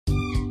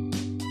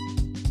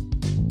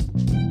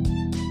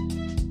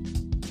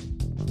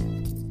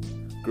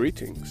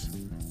Greetings.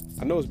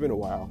 I know it's been a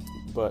while,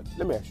 but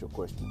let me ask you a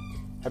question.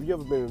 Have you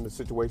ever been in a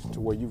situation to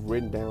where you've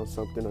written down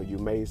something or you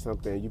made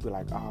something and you be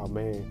like, oh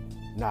man,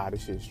 nah,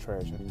 this shit's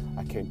trash.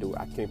 I can't do it.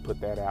 I can't put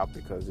that out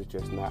because it's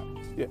just not.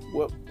 Yeah,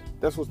 well,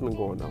 that's what's been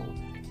going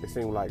on. It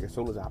seems like as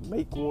soon as I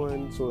make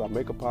one, as soon as I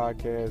make a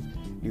podcast,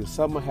 either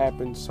something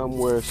happens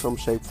somewhere, some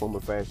shape, form,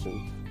 or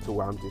fashion to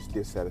where I'm just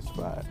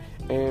dissatisfied.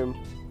 And,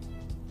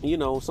 you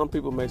know, some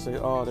people may say,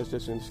 oh, that's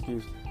just an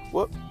excuse.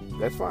 Well,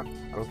 that's fine.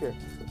 I don't care.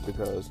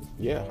 Because,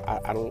 yeah,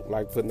 I don't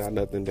like putting out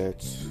nothing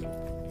that's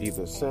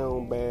either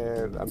sound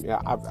bad. I mean,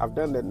 I've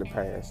done that in the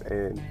past.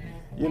 And,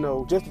 you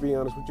know, just to be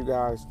honest with you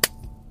guys,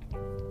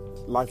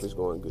 life is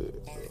going good.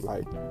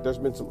 Like, there's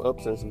been some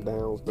ups and some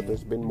downs, but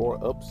there's been more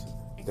ups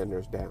than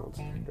there's downs.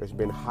 There's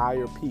been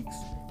higher peaks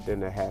than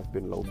there have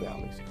been low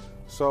valleys.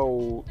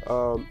 So,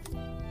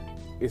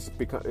 it's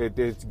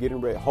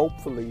getting ready.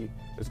 Hopefully,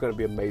 it's going to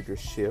be a major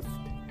shift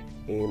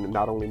in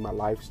not only my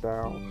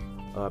lifestyle,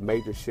 a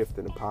major shift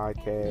in the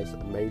podcast,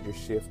 a major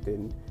shift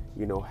in,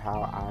 you know,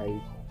 how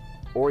I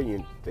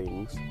orient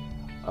things.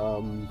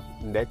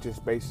 That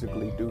just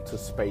basically due to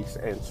space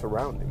and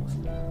surroundings.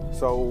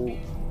 So,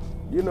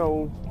 you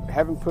know,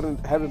 haven't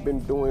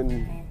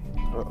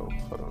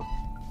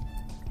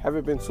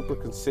been super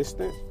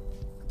consistent,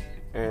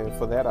 and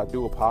for that I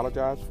do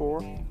apologize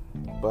for.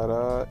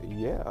 But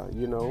yeah,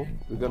 you know,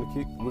 we're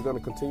gonna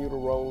continue to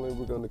roll, and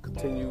we're gonna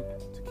continue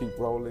to keep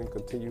rolling,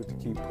 continue to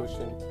keep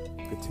pushing,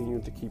 continue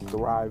to keep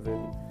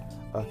thriving,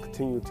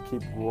 continue to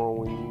keep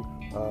growing.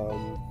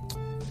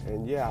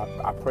 And yeah,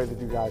 I pray that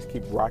you guys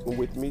keep rocking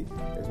with me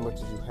as much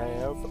as you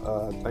have.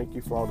 Thank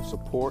you for all the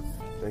support.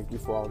 Thank you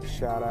for all the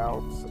shout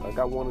outs. I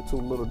got one or two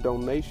little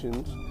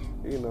donations,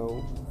 you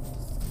know,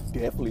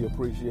 definitely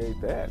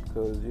appreciate that,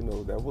 because, you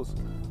know, that was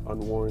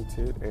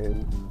unwarranted.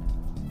 And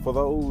for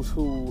those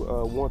who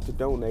want to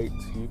donate,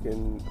 you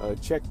can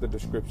check the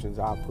descriptions.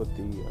 I'll put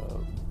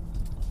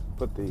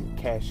the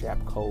Cash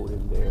App code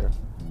in there,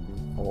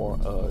 or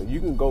you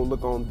can go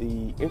look on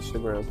the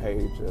Instagram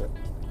page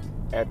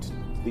at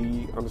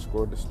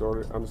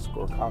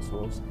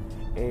 _distorted_cosmos.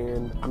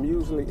 And I'm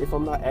usually, if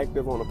I'm not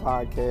active on a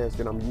podcast,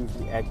 then I'm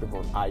usually active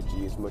on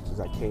IG as much as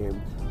I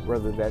can,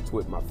 whether that's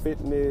with my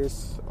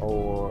fitness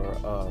or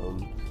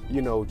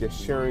you know, just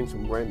sharing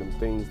some random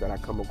things that I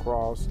come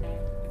across.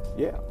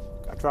 Yeah,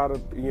 I try to,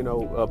 you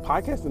know,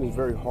 podcasting is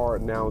very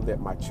hard now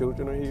that my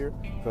children are here,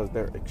 because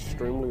they're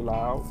extremely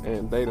loud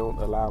and they don't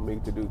allow me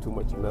to do too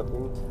much of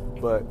nothing.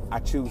 But I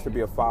choose to be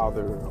a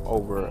father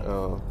over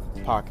a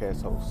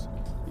podcast host.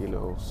 You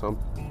know, some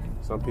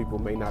people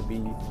may not be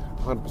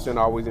 100%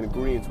 always in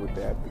agreement with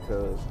that,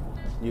 because,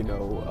 you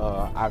know,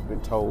 I've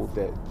been told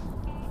that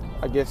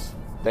I guess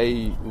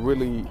they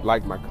really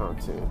like my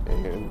content.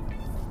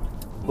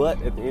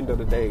 But at the end of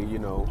the day, you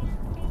know,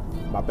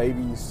 my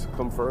babies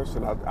come first,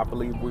 and I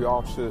believe we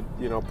all should,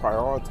 you know,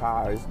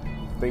 prioritize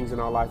things in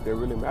our life that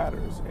really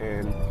matters.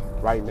 And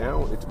right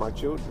now, it's my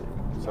children.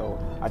 So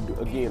I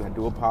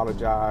do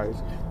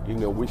apologize. You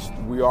know,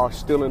 we are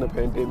still in a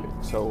pandemic,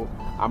 so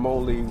I'm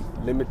only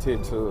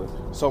limited to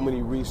so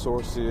many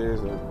resources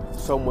and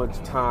so much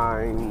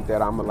time that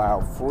I'm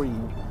allowed free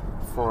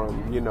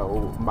from, you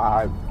know,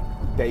 my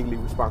daily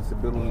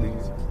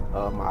responsibilities,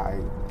 my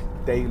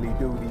daily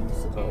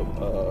duties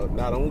of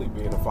not only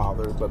being a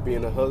father, but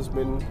being a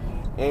husband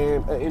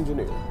and an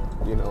engineer.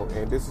 You know,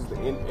 and this is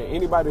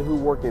anybody who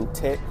work in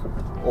tech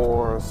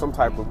or some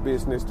type of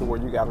business to where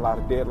you got a lot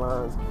of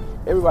deadlines.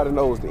 Everybody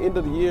knows the end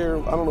of the year,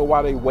 I don't know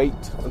why they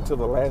wait until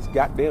the last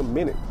goddamn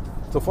minute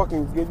to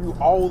fucking give you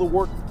all the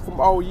work from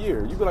all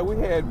year. You be like, we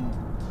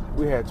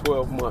had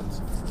 12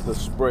 months to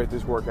spread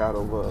this work out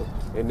over,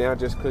 and now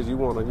just because you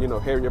want to, you know,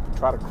 hurry up and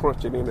try to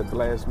crunch it in at the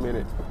last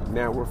minute,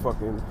 now we're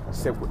fucking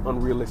set with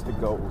unrealistic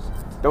goals.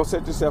 Don't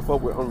set yourself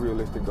up with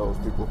unrealistic goals,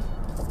 people.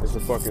 It's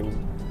a fucking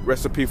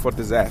recipe for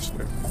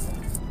disaster.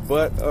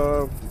 But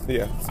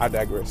yeah, I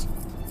digress.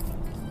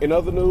 In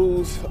other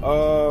news,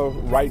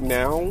 right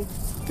now,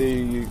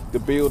 the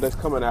bill that's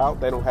coming out,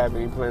 they don't have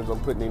any plans on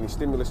putting any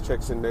stimulus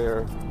checks in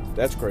there.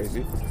 That's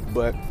crazy.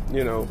 But,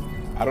 you know,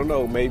 I don't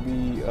know,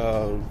 maybe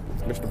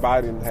Mr.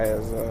 Biden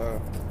has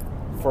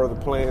further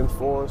plans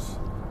for us.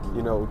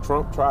 You know,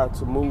 Trump tried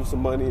to move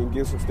some money and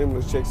give some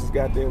stimulus checks his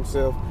goddamn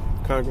self.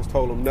 Congress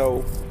told him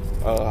no.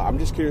 I'm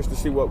just curious to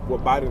see what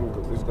Biden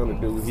is going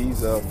to do.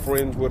 He's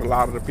friends with a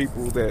lot of the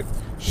people that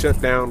shut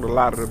down a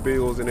lot of the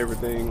bills and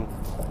everything.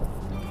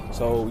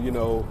 So, you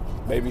know,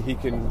 maybe he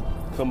can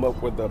come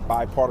up with a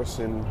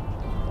bipartisan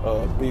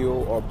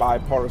bill or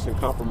bipartisan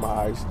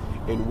compromise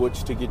in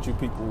which to get you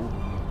people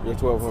your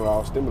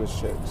 $1,200 stimulus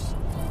checks.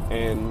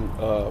 And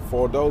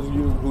for those of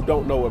you who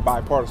don't know what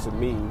bipartisan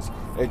means,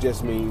 it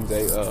just means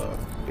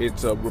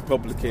it's a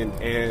Republican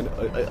and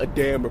a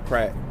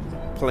Democrat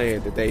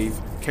plan that they've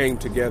came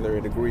together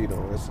and agreed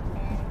on. It's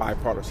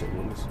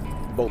bipartisan, it's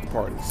both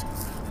parties.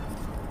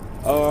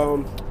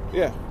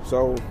 Yeah,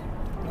 so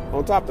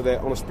on top of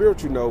that, on a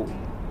spiritual note,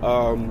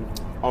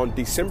 on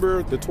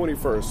December the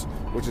 21st,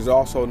 which is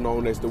also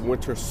known as the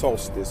winter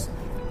solstice,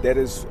 that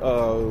is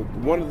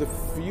one of the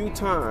few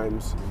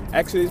times,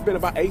 actually it's been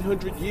about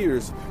 800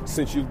 years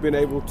since you've been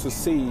able to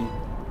see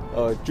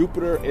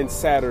Jupiter and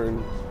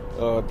Saturn.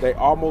 They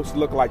almost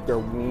look like they're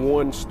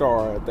one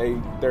star.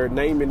 They're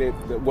naming it,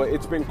 well,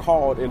 it's been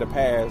called in the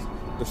past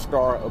the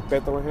Star of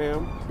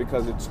Bethlehem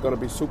because it's going to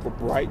be super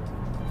bright.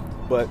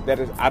 But that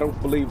is, I don't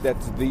believe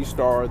that's the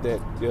star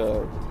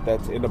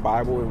that's in the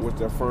Bible and what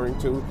they're referring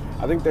to.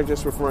 I think they're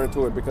just referring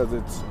to it because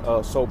it's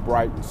so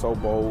bright and so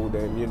bold,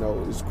 and you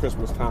know it's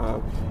Christmas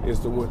time, it's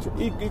the winter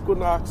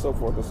equinox, so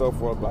forth and so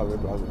forth, blah blah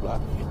blah blah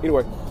blah.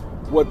 Anyway,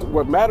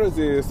 what matters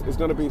is it's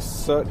going to be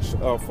such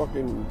a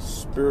fucking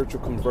spiritual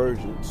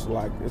convergence.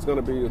 Like it's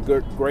going to be a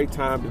great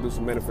time to do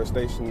some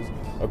manifestations,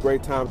 a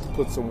great time to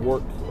put some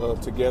work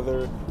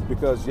together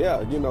because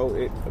you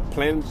know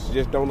planets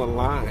just don't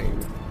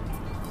align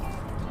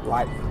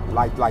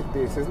like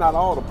this. It's not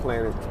all the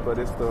planets, but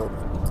it's the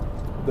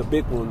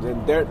big ones,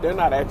 and they're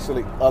not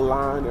actually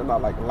aligned. They're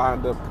not like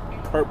lined up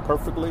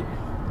perfectly,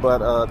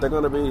 but they're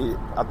going to be,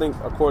 I think,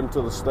 according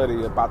to the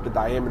study, about the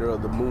diameter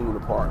of the moon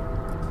apart.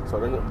 So,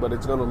 but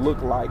it's going to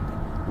look like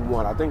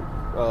one. I think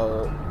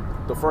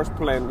the first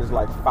planet is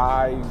like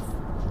 5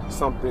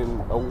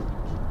 something.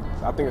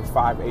 I think it's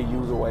 5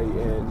 AUs away,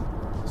 and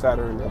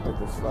Saturn, I think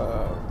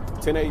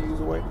it's 10 AUs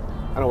away.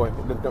 Anyway,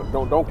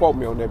 don't quote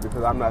me on that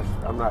because I'm not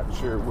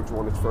sure which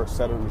one is first,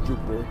 Saturn or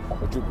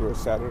Jupiter or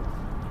Saturn,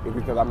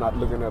 because I'm not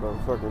looking at a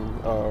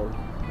fucking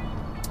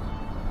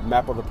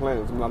map of the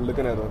planets. I'm not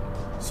looking at a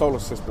solar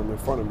system in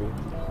front of me.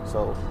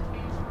 So,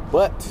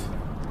 but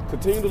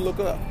continue to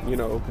look up. You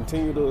know,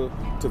 continue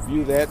to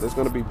view that. It's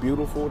going to be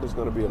beautiful. It's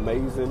going to be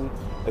amazing.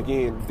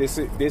 Again, this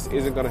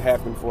isn't going to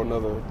happen for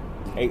another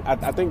 8.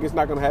 I think it's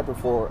not going to happen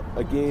for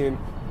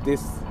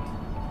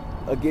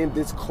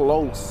this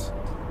close.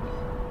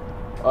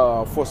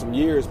 For some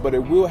years, but it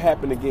will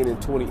happen again in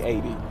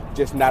 2080,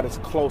 just not as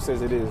close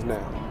as it is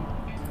now.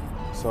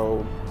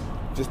 So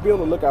just be on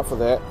the lookout for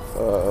that.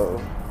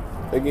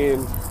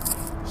 Again,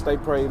 stay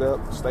prayed up,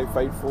 stay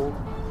faithful.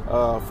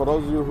 For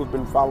those of you who've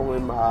been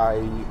following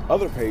my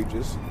other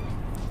pages,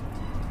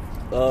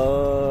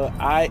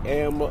 I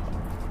am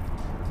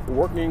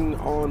working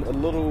on a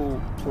little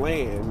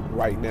plan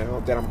right now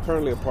that I'm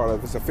currently a part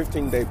of. It's a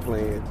 15-day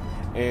plan.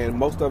 And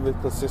most of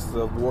it consists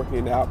of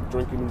working out,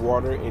 drinking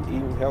water, and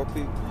eating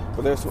healthy.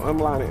 But there's some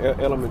underlying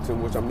elements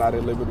in which I'm not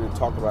at liberty to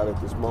talk about at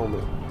this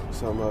moment.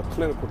 Some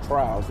clinical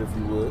trials, if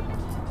you would.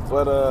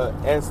 But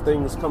as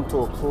things come to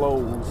a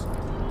close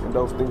and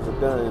those things are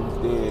done,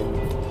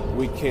 then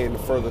we can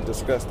further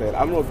discuss that.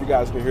 I don't know if you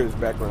guys can hear this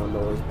background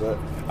noise, but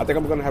I think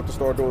I'm going to have to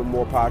start doing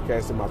more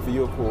podcasts in my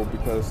vehicle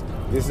because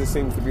this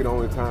seems to be the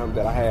only time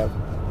that I have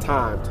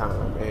time.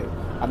 And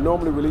I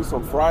normally release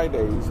on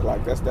Fridays,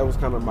 like that was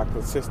kind of my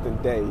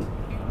consistent day,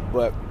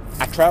 but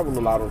I travel a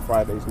lot on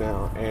Fridays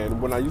now,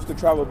 and when I used to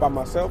travel by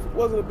myself, it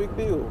wasn't a big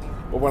deal,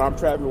 but when I'm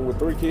traveling with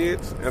 3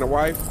 kids and a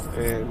wife,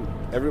 and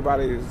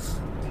everybody is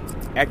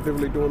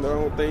actively doing their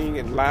own thing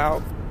and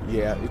loud,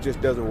 it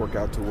just doesn't work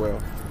out too well.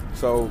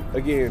 So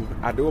again,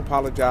 I do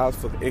apologize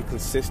for the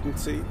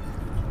inconsistency.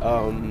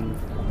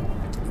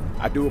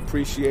 I do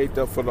appreciate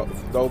for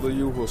those of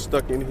you who are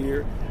stuck in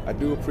here. I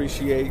do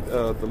appreciate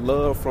the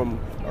love from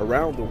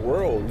around the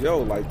world.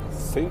 Like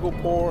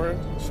Singapore,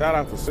 shout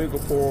out to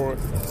Singapore.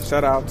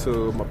 Shout out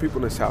to my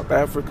people in South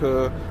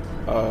Africa.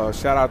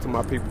 Shout out to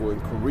my people in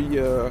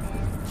Korea.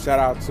 Shout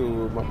out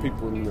to my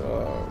people in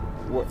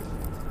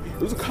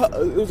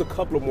it was a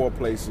couple of more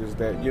places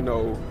that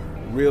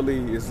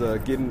really is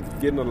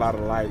getting a lot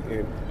of light.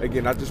 And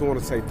again, I just want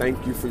to say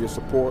thank you for your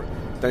support.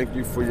 Thank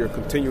you for your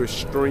continuous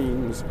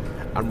streams.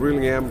 I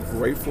really am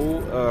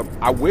grateful.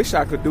 I wish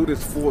I could do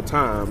this full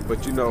time,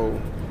 but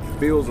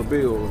bills are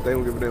bills. They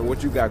don't give a damn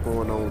what you got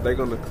going on. They're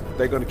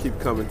gonna keep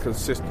coming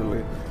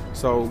consistently.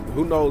 So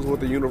who knows what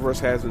the universe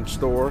has in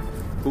store?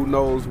 Who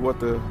knows what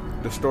the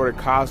distorted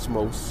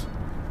cosmos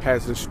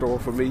has in store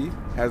for me,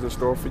 has in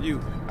store for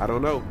you? I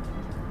don't know.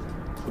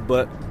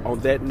 But on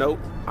that note,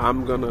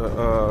 I'm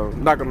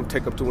not gonna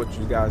take up too much of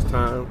you guys'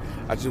 time.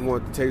 I just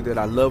wanted to tell you that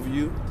I love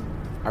you.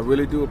 I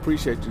really do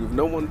appreciate you. If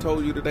no one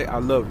told you today, I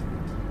love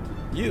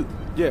you.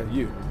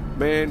 You.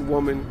 Man,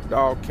 woman,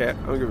 dog, cat,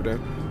 I don't give a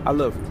damn. I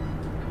love you.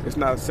 It's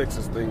not a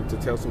sexist thing to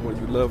tell someone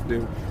you love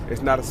them.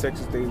 It's not a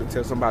sexist thing to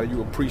tell somebody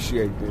you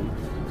appreciate them.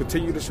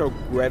 Continue to show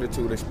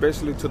gratitude,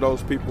 especially to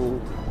those people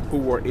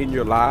who are in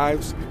your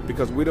lives,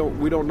 because we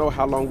don't know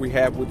how long we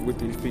have with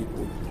these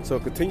people. So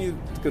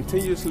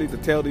continuously to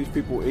tell these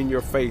people in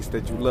your face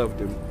that you love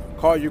them.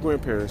 Call your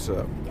grandparents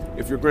up.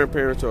 If your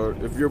grandparents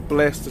if you're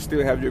blessed to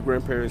still have your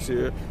grandparents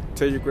here,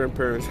 tell your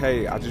grandparents,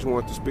 hey, I just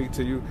wanted to speak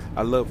to you.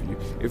 I love you.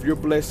 If you're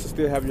blessed to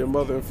still have your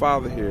mother and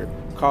father here,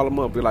 call them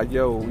up. Be like,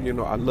 yo,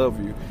 I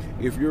love you.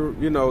 If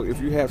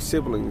if you have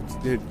siblings,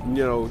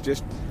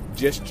 just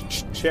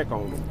check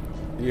on them.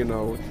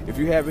 If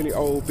you have any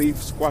old beef,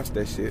 squash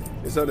that shit.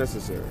 It's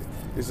unnecessary.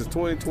 This is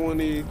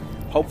 2020.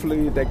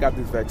 Hopefully they got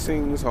these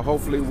vaccines, so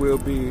hopefully we'll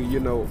be,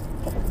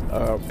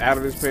 out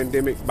of this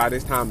pandemic by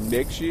this time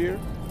next year.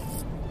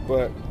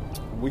 But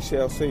we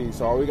shall see.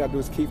 So all we got to do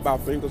is keep our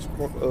fingers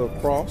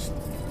crossed.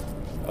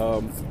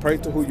 Pray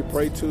to who you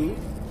pray to.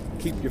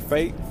 Keep your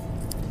faith.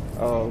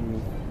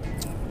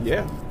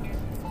 Yeah.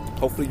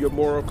 Hopefully your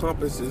moral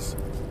compass is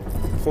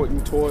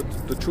pointing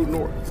towards the true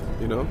north,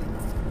 you know?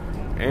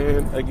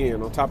 And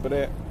again, on top of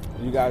that,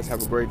 you guys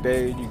have a great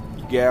day. You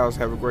gals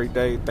have a great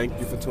day. Thank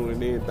you for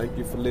tuning in. Thank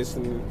you for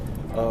listening.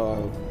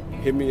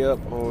 Hit me up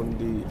on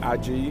the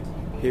IG.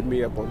 Hit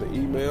me up on the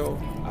email.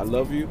 I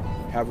love you.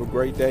 Have a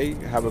great day.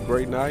 Have a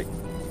great night.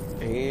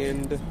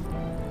 And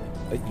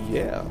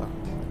yeah,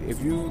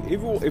 if you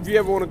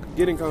ever want to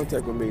get in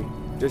contact with me,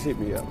 just hit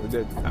me up.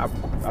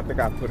 I think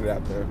I put it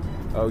out there.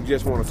 You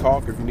just want to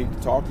talk. If you need to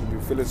talk, if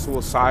you're feeling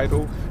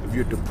suicidal, if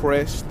you're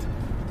depressed,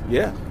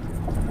 yeah,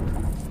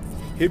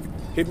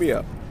 hit me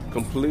up.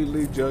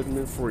 Completely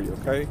judgment free.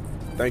 Okay.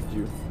 Thank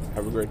you.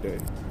 Have a great day.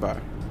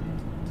 Bye.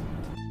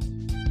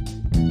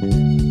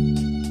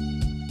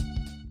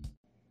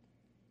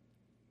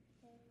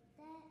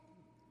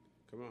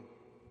 Come on.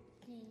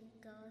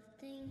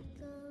 Twinkle,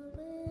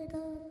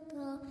 little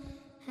star,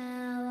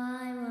 how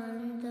I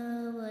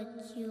wonder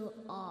what you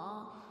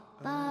are.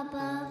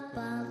 Baba,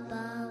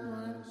 Baba,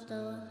 wants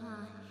so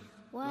high,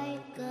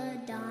 like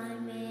a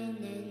diamond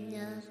in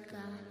the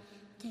sky.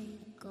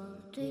 Twinkle,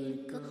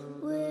 twinkle,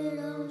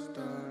 little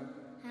star,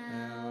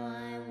 how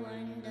I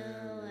wonder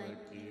what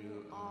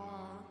you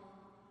are.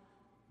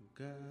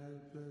 God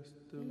bless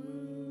the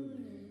moon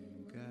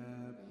and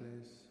God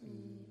bless me.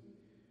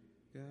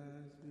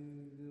 God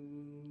sees the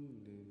moon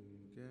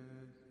and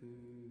God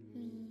sees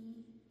me.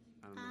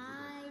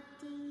 I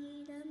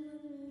see the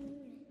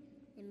moon,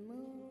 the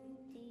moon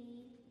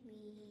sees me.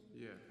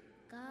 Yeah.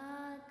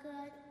 God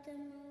got the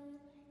moon,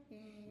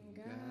 and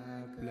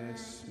God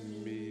bless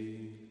me.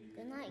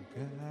 Good night.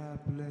 God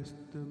bless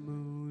the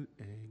moon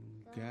and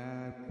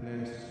God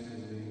bless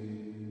me.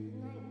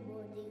 Good night,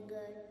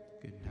 bodyguard.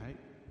 Good night.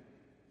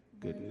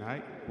 Good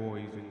night,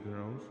 boys and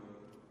girls.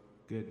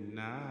 Good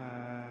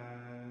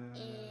night.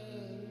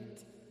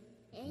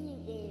 And you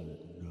get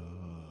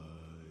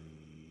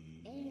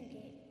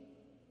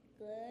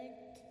good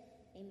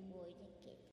and boys and girls.